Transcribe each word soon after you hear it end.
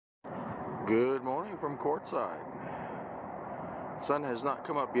Good morning from Quartzsite. Sun has not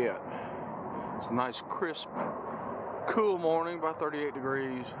come up yet. It's a nice, crisp, cool morning, about 38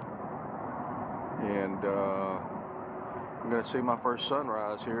 degrees. And I'm going to see my first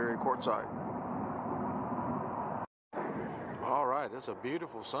sunrise here in Quartzsite. Alright, that's a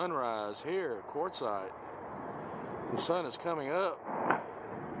beautiful sunrise here at Quartzsite. The sun is coming up.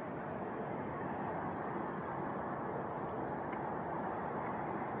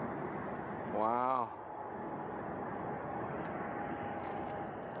 Wow.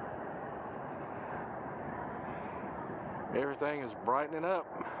 Everything is brightening up.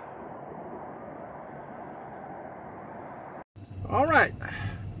 All right.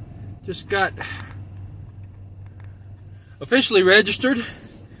 Just got officially registered.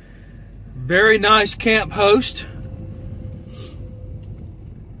 Very nice camp host.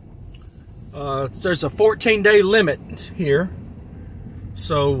 There's a 14-day limit here.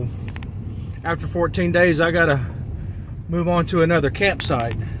 So after 14 days, I gotta move on to another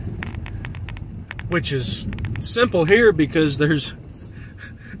campsite, which is simple here because there's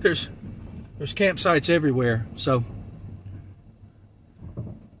campsites everywhere. So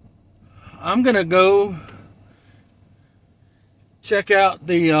I'm gonna go check out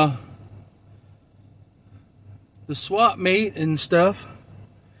the swap meet and stuff.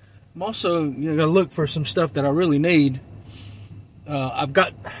 I'm also gonna look for some stuff that I really need.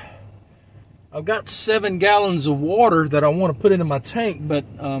 I've got 7 gallons of water that I want to put into my tank, but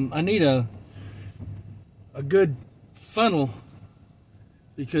I need a good funnel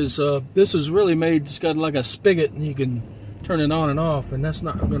because this is really made. It's got like a spigot, and you can turn it on and off, and that's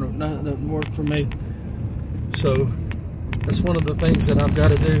not gonna work for me. So that's one of the things that I've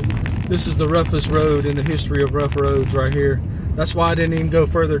got to do. This is the roughest road in the history of rough roads right here. That's why I didn't even go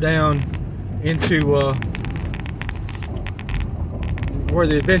further down into where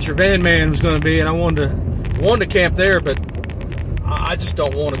the Adventure Van Man was going to be, and I wanted to camp there, but I just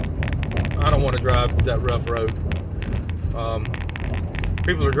don't want to. I don't want to drive that rough road.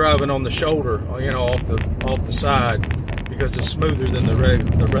 People are driving on the shoulder, off the side, because it's smoother than the road.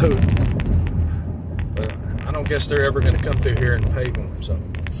 But I don't guess they're ever going to come through here and pave them. So,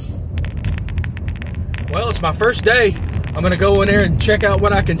 well, it's my first day. I'm going to go in there and check out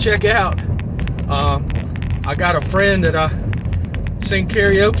what I can check out. I got a friend that I sing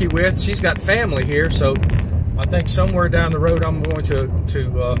karaoke with. She's got family here, so I think somewhere down the road I'm going to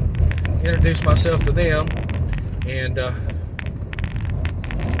introduce myself to them and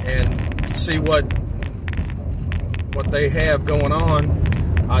see what they have going on.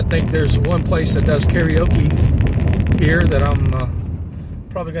 I think there's one place that does karaoke here that I'm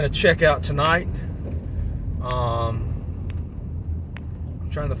probably going to check out tonight. I'm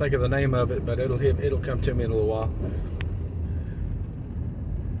trying to think of the name of it, but it'll come to me in a little while.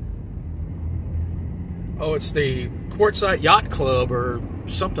 Oh, it's the Quartzsite Yacht Club or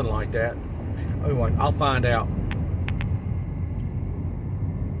something like that. Anyway, I'll find out.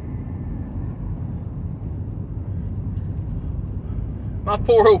 My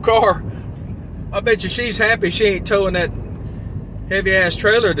poor old car. I bet you she's happy she ain't towing that heavy ass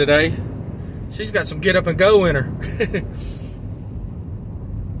trailer today. She's got some get up and go in her.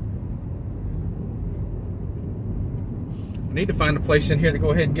 I need to find a place in here to go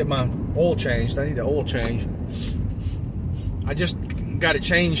ahead and get my oil changed. I need an oil change. I just got it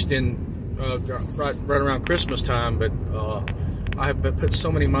changed in right around Christmas time, but I have put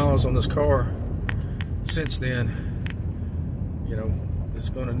so many miles on this car since then. It's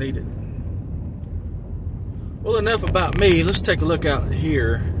going to need it. Well, enough about me. Let's take a look out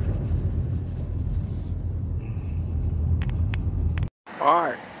here. All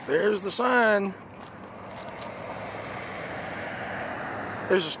right, there's the sign.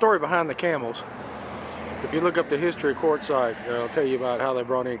 There's a story behind the camels. If you look up the history of Quartzsite, I'll tell you about how they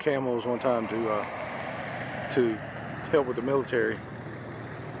brought in camels one time to help with the military.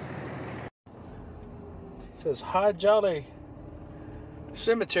 It says High Jolly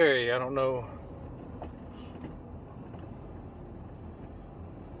Cemetery. I don't know.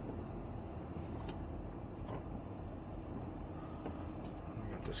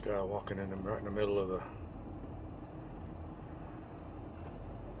 Got this guy walking right in the middle of the.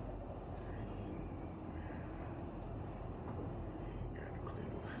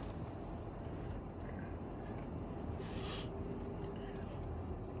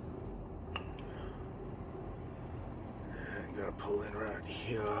 Gotta pull in right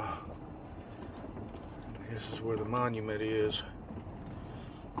here. This is where the monument is.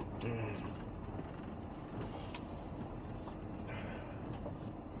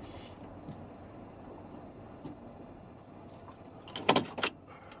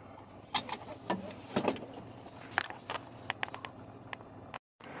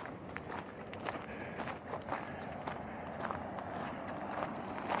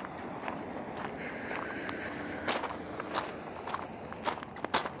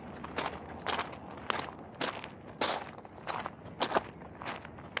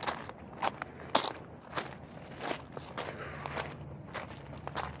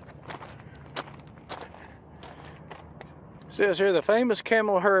 says here, the famous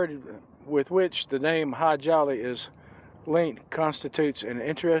camel herd with which the name High Jolly is linked constitutes an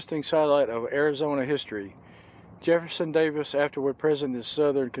interesting sidelight of Arizona history. Jefferson Davis, afterward President of the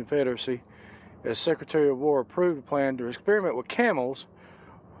Southern Confederacy, as Secretary of War, approved a plan to experiment with camels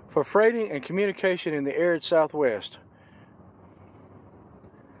for freighting and communication in the arid Southwest.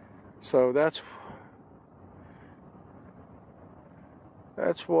 So that's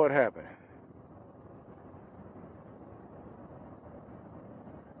what happened.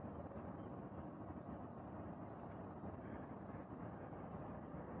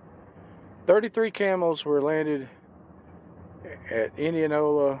 "33 camels were landed at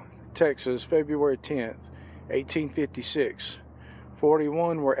Indianola, Texas, February 10th, 1856.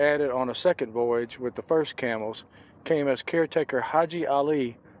 41 were added on a second voyage with the first camels, came as caretaker Haji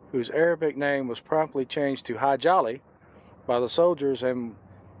Ali, whose Arabic name was promptly changed to High Jolly by the soldiers, and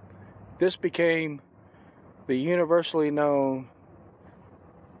this became the universally known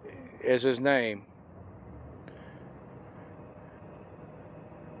as his name.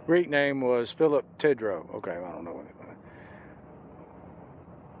 Greek name was Philip Tedrow." Okay, I don't know what it was.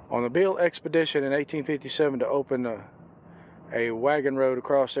 On the Beale expedition in 1857 to open a wagon road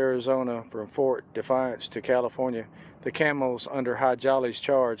across Arizona from Fort Defiance to California, the camels under High Jolly's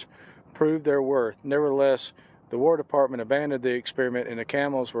charge proved their worth. Nevertheless, the War Department abandoned the experiment, and the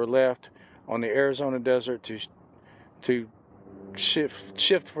camels were left on the Arizona desert to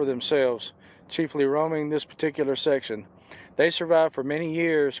shift for themselves, chiefly roaming this particular section. They survived for many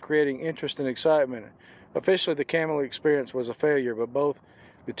years, creating interest and excitement. Officially, the camel experience was a failure, but both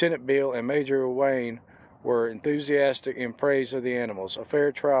Lieutenant Beale and Major Wayne were enthusiastic in praise of the animals. A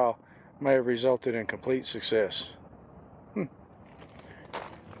fair trial may have resulted in complete success. I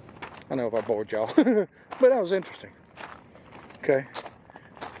know if I bored y'all, but that was interesting. Okay.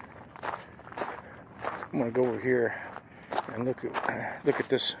 I'm gonna go over here and look at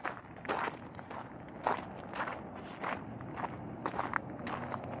this.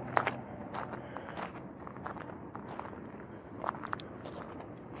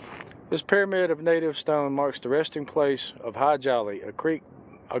 This pyramid of native stone marks the resting place of High Jolly, a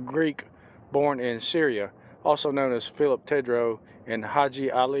Greek born in Syria, also known as Philip Tedrow and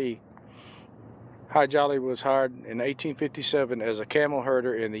Haji Ali. High Jolly was hired in 1857 as a camel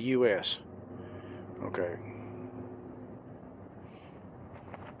herder in the U.S. Okay.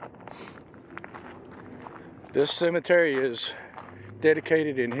 This cemetery is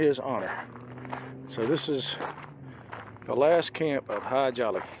dedicated in his honor. So this is the last camp of High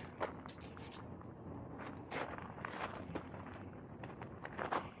Jolly.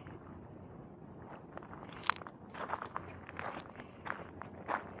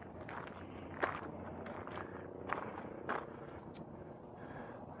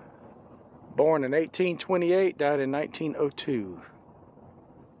 Born in 1828, died in 1902.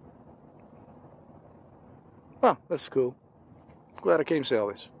 Well, that's cool. Glad I came sell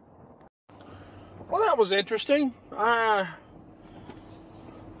this. Well, that was interesting. The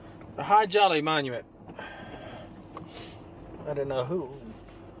High Jolly Monument. I didn't know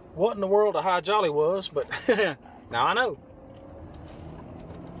what in the world a High Jolly was, but now I know.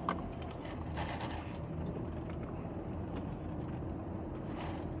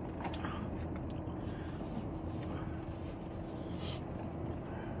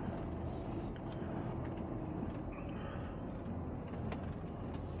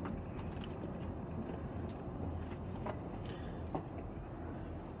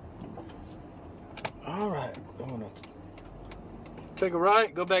 All right, I'm gonna take a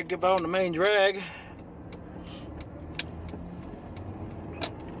right, go back, get on the main drag.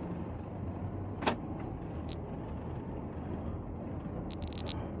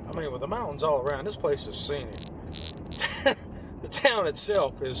 I mean, with the mountains all around, this place is scenic. The town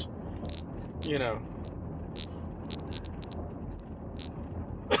itself is, you know,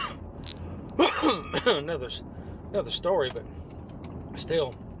 another story, but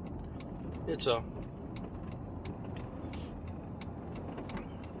still,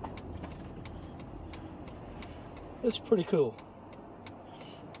 it's pretty cool.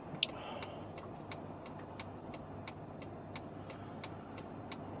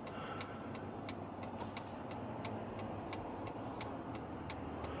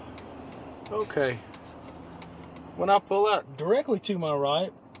 Okay, when I pull out directly to my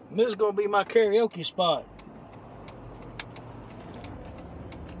right, this is going to be my karaoke spot.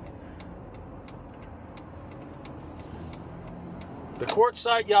 The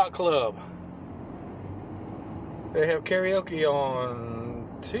Quartzsite Yacht Club. They have karaoke on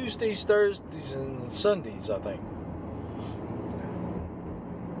Tuesdays, Thursdays, and Sundays, I think.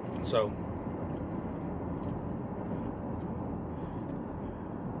 So,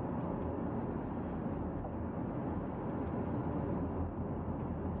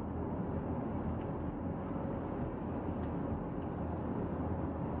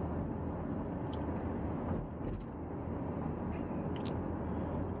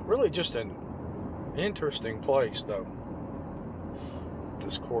 Really just an interesting place, though,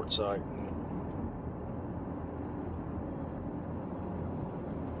 this Quartzsite.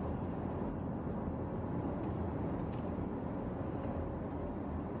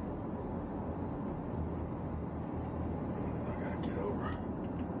 I gotta get over.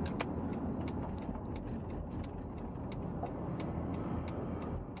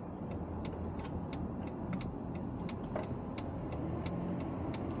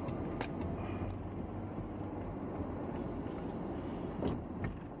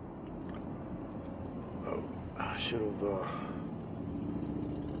 I should have, oh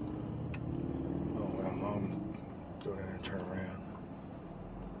well, Mom, go down and turn around.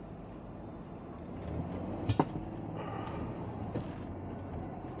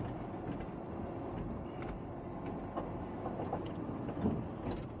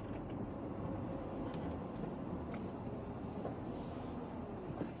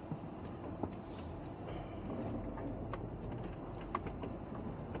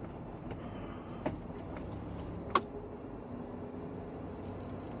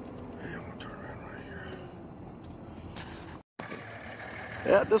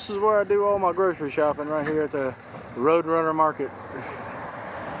 Yeah, this is where I do all my grocery shopping, right here at the Roadrunner Market.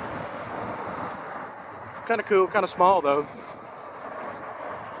 Kind of cool, kind of small though.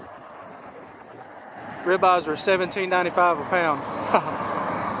 Ribeyes are $17.95 a pound.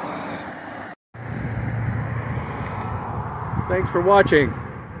 Thanks for watching.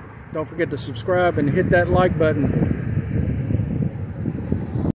 Don't forget to subscribe and hit that like button.